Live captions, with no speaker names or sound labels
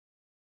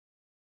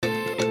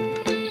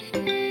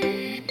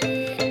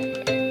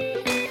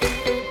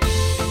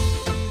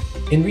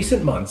In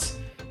recent months,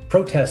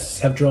 protests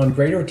have drawn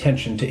greater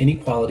attention to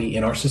inequality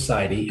in our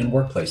society and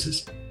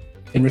workplaces.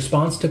 In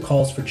response to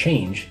calls for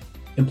change,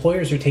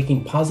 employers are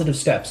taking positive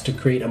steps to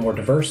create a more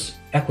diverse,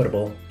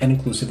 equitable, and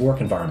inclusive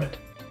work environment.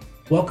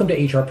 Welcome to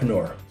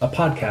HRpreneur, a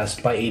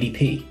podcast by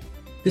ADP.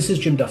 This is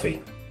Jim Duffy.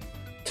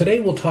 Today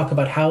we'll talk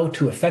about how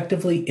to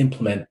effectively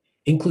implement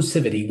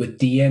inclusivity with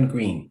Deanne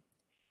Green.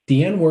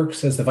 Deanne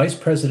works as the Vice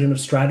President of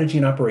Strategy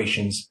and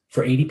Operations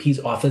for ADP's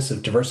Office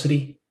of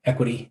Diversity,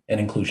 Equity, and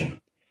Inclusion.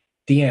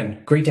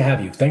 Deanne, great to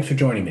have you. Thanks for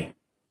joining me.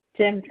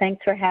 Jim,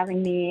 thanks for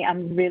having me.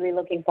 I'm really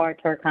looking forward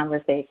to our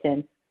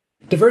conversation.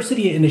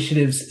 Diversity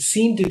initiatives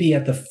seem to be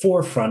at the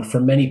forefront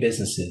for many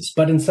businesses,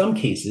 but in some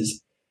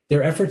cases,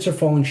 their efforts are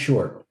falling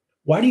short.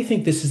 Why do you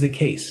think this is the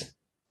case?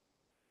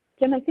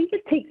 Jim, I think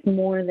it takes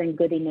more than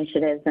good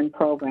initiatives and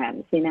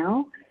programs,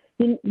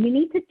 You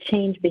need to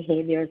change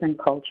behaviors and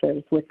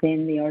cultures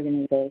within the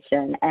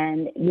organization,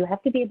 and you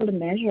have to be able to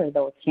measure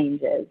those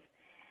changes.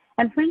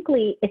 And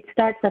frankly, it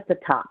starts at the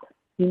top.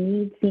 You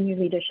need senior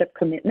leadership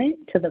commitment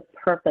to the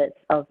purpose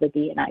of the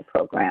D&I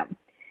program.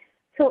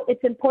 So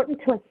it's important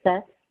to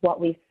assess what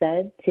we've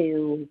said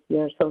to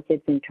your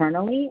associates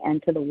internally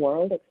and to the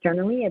world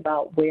externally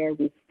about where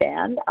we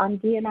stand on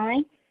D&I.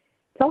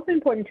 It's also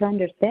important to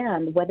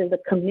understand whether the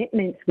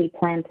commitments we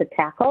plan to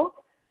tackle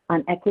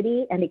on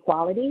equity and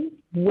equality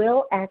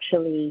will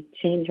actually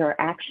change our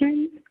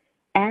actions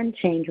and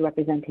change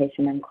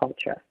representation and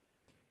culture.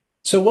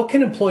 So what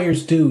can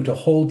employers do to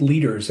hold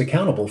leaders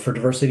accountable for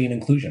diversity and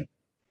inclusion?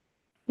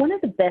 One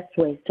of the best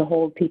ways to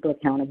hold people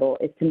accountable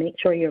is to make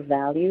sure your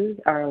values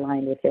are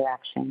aligned with your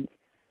actions.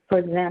 For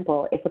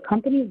example, if a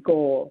company's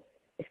goal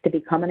is to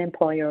become an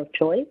employer of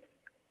choice,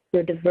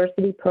 your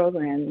diversity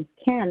program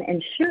can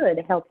and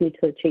should help you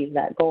to achieve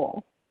that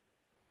goal.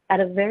 At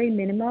a very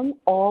minimum,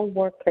 all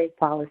workplace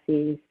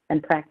policies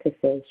and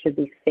practices should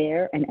be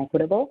fair and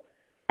equitable,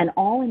 and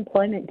all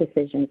employment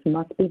decisions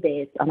must be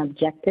based on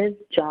objective,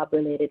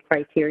 job-related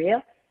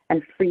criteria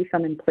and free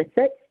from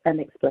implicit and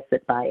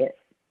explicit bias.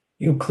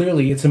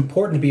 Clearly, it's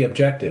important to be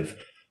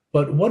objective,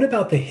 but what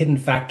about the hidden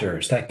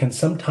factors that can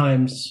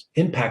sometimes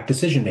impact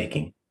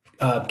decision-making?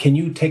 Can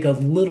you take a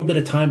little bit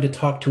of time to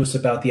talk to us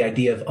about the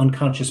idea of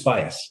unconscious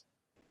bias?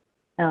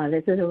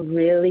 This is a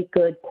really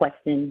good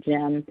question,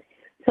 Jim.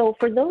 So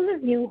for those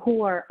of you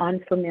who are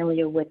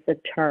unfamiliar with the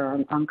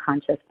term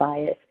unconscious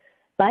bias,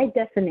 by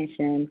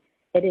definition,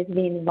 it is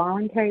the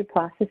involuntary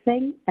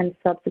processing and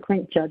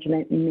subsequent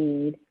judgment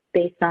made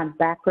based on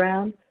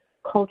background,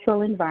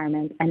 cultural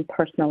environment, and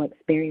personal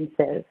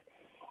experiences.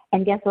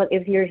 And guess what?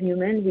 If you're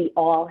human, we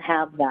all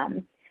have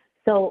them.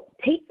 So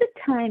take the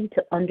time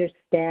to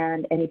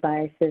understand any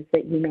biases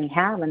that you may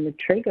have and the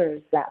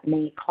triggers that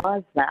may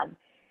cause them.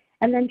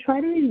 And then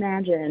try to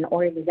imagine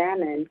or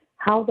examine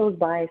how those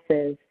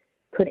biases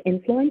could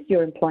influence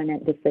your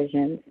employment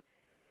decisions.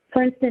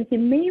 For instance, you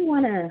may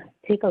want to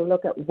take a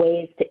look at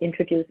ways to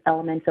introduce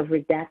elements of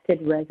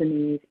redacted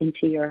resumes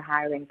into your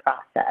hiring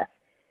process.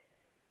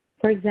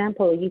 For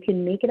example, you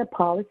can make it a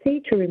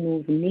policy to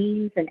remove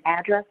names and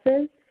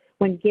addresses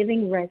when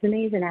giving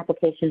resumes and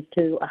applications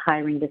to a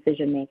hiring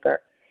decision maker.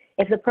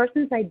 If the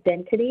person's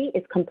identity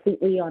is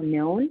completely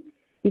unknown,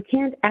 you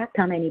can't act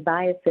on any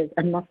biases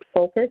and must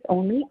focus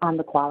only on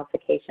the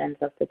qualifications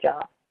of the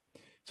job.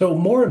 So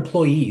more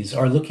employees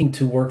are looking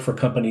to work for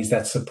companies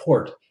that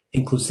support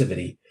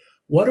inclusivity.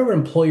 What are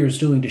employers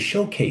doing to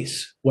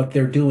showcase what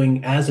they're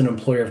doing as an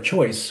employer of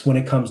choice when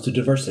it comes to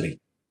diversity?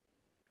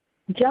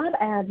 Job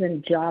ads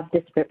and job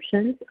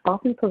descriptions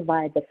often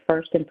provide the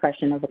first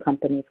impression of a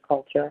company's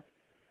culture.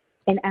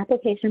 In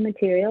application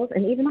materials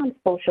and even on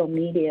social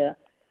media,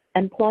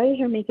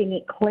 employers are making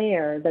it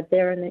clear that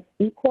they're an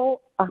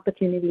equal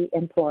opportunity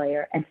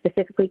employer and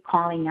specifically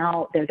calling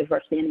out their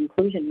diversity and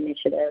inclusion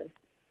initiatives.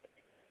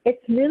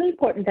 It's really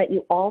important that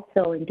you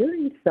also, in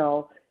doing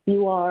so,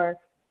 you are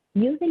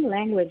using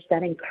language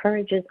that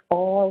encourages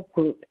all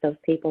groups of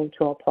people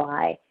to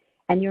apply,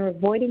 and you're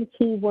avoiding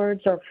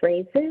keywords or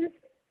phrases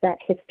that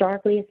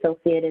historically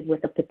associated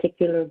with a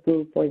particular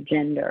group or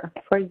gender.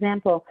 For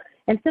example,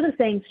 instead of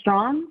saying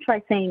strong,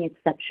 try saying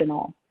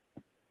exceptional.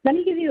 Let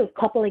me give you a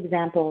couple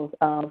examples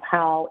of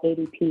how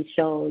ADP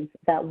shows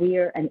that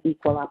we're an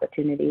equal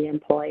opportunity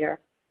employer.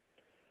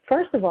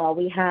 First of all,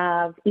 we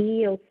have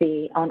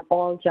EEOC on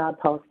all job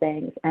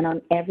postings and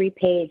on every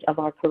page of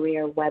our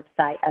career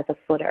website as a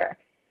footer.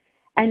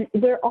 And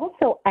we're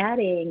also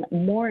adding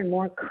more and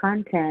more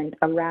content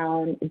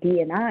around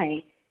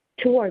D&I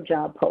to our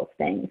job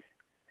postings.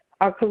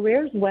 Our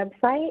careers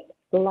website,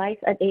 Life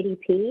at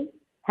ADP,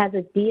 has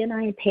a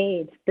D&I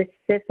page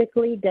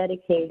specifically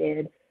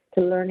dedicated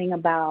to learning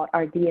about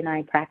our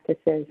D&I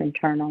practices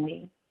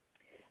internally.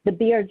 The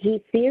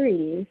BRG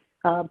series,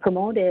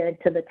 promoted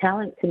to the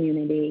talent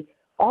community,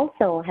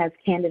 also has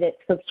candidates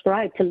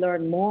subscribe to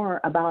learn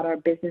more about our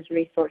business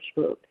resource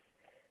groups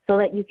so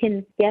that you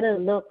can get a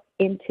look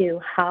into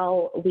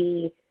how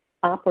we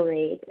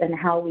operate and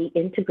how we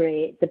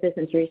integrate the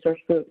business resource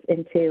groups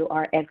into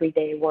our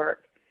everyday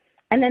work.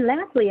 And then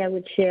lastly, I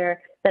would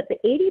share that the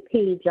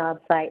ADP job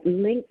site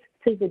links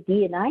to the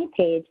D&I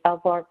page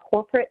of our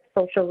corporate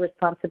social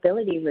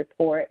responsibility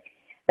report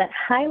that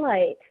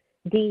highlights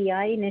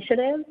DEI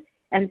initiatives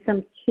and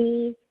some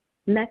key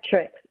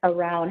metrics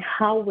around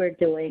how we're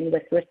doing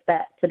with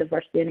respect to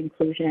diversity and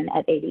inclusion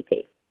at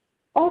ADP.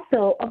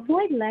 Also,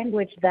 avoid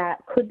language that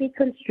could be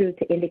construed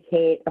to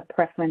indicate a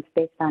preference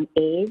based on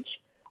age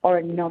or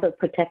another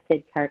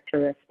protected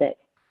characteristic.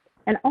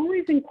 And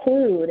always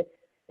include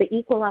the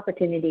equal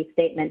opportunity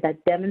statement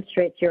that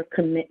demonstrates your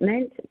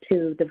commitment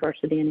to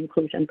diversity and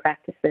inclusion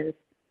practices.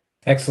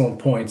 Excellent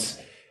points.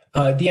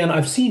 Deanna,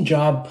 I've seen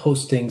job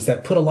postings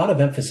that put a lot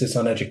of emphasis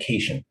on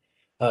education.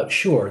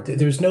 Sure,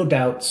 there's no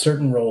doubt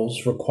certain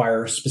roles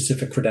require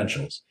specific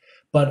credentials,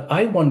 but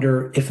I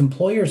wonder if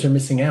employers are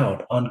missing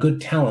out on good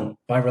talent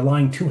by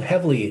relying too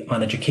heavily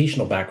on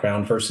educational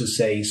background versus,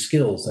 say,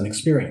 skills and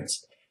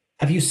experience.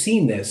 Have you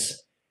seen this,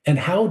 and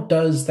how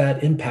does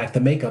that impact the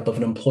makeup of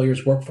an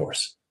employer's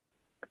workforce?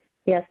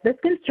 Yes, this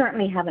can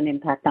certainly have an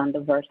impact on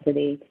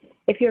diversity.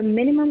 If your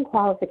minimum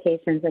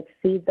qualifications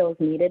exceed those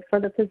needed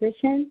for the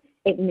position,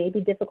 it may be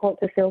difficult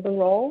to fill the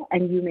role,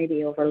 and you may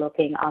be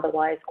overlooking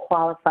otherwise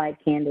qualified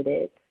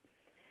candidates.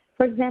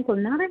 For example,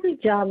 not every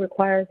job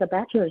requires a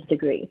bachelor's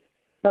degree,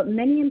 but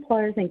many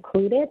employers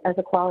include it as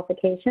a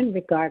qualification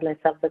regardless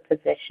of the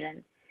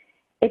position.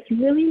 It's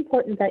really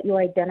important that you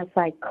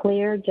identify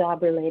clear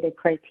job-related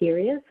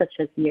criteria, such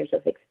as years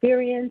of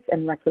experience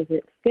and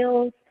requisite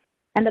skills,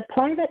 and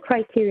apply that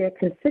criteria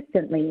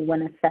consistently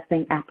when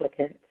assessing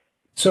applicants.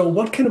 So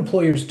what can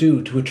employers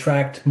do to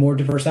attract more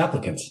diverse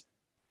applicants?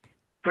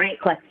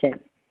 Great question.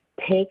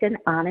 Take an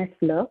honest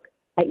look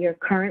at your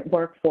current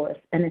workforce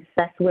and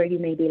assess where you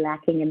may be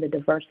lacking in the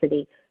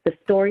diversity, the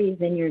stories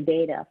in your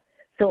data.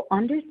 So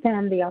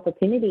understand the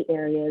opportunity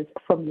areas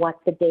from what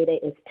the data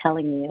is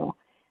telling you.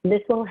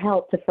 This will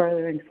help to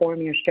further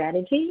inform your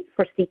strategy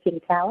for seeking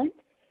talent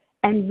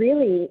and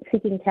really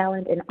seeking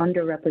talent in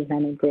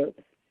underrepresented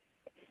groups.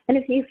 And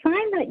if you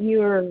find that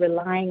you're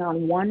relying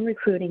on one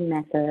recruiting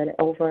method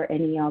over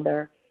any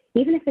other,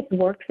 even if it's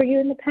worked for you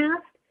in the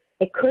past,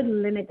 it could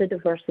limit the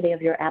diversity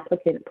of your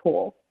applicant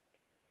pool.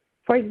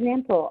 For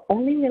example,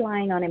 only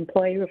relying on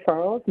employee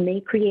referrals may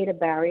create a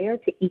barrier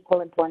to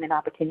equal employment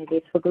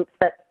opportunities for groups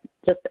that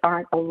just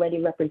aren't already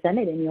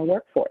represented in your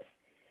workforce.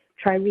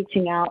 Try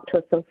reaching out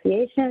to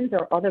associations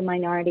or other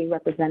minority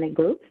represented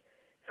groups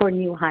for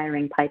new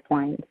hiring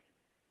pipelines.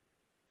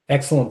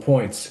 Excellent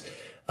points.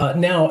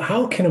 Now,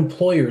 how can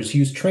employers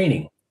use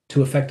training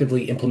to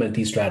effectively implement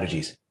these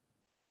strategies?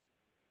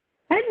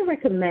 I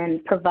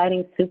recommend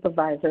providing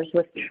supervisors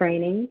with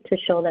training to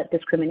show that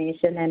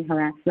discrimination and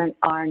harassment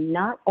are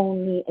not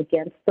only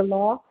against the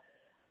law,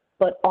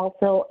 but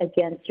also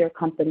against your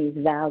company's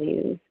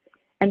values.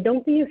 And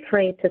don't be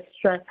afraid to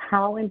stress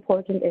how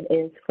important it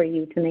is for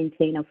you to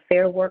maintain a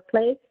fair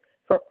workplace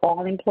for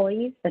all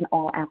employees and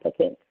all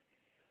applicants.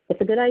 It's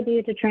a good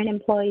idea to train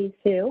employees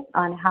too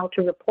on how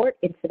to report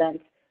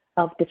incidents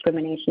of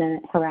discrimination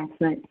and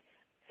harassment.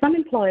 Some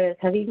employers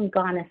have even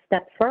gone a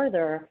step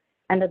further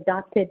and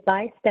adopted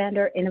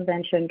bystander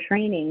intervention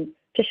training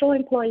to show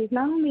employees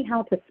not only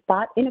how to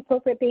spot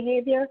inappropriate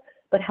behavior,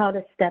 but how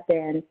to step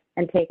in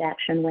and take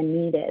action when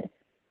needed.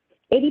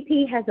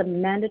 ADP has a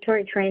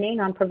mandatory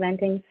training on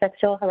preventing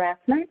sexual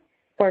harassment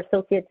for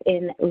associates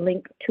in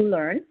Link to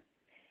Learn.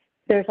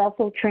 There's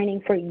also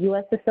training for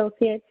U.S.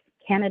 associates,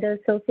 Canada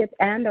associates,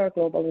 and our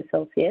global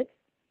associates.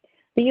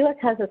 The U.S.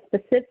 has a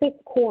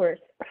specific course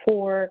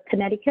for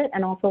Connecticut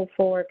and also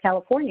for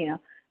California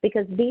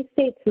because these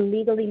states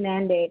legally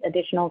mandate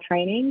additional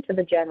training to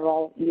the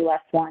general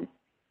U.S. one.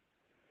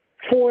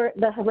 For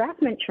the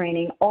harassment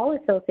training, all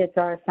associates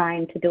are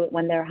assigned to do it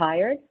when they're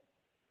hired,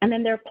 and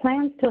then there are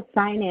plans to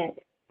assign it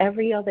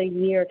every other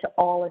year to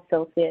all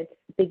associates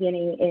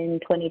beginning in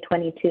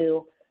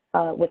 2022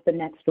 with the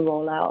next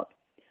rollout.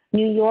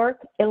 New York,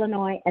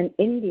 Illinois, and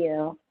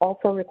India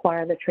also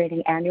require the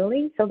training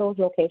annually, so those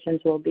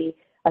locations will be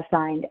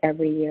assigned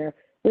every year.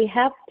 We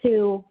have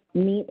to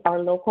meet our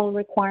local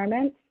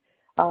requirements,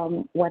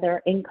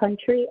 whether in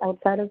country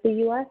outside of the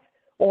U.S.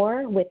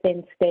 or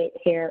within state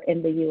here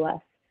in the U.S.,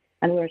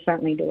 and we're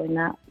certainly doing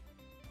that.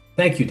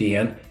 Thank you,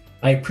 Deanne.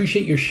 I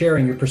appreciate your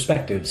sharing your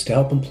perspectives to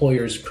help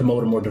employers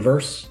promote a more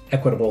diverse,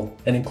 equitable,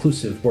 and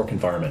inclusive work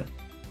environment.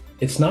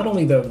 It's not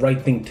only the right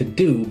thing to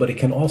do, but it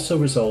can also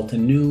result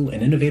in new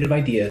and innovative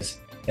ideas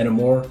and a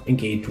more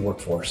engaged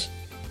workforce.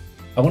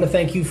 I want to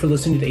thank you for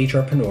listening to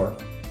HRpreneur.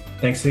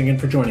 Thanks again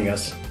for joining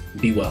us.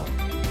 Be well.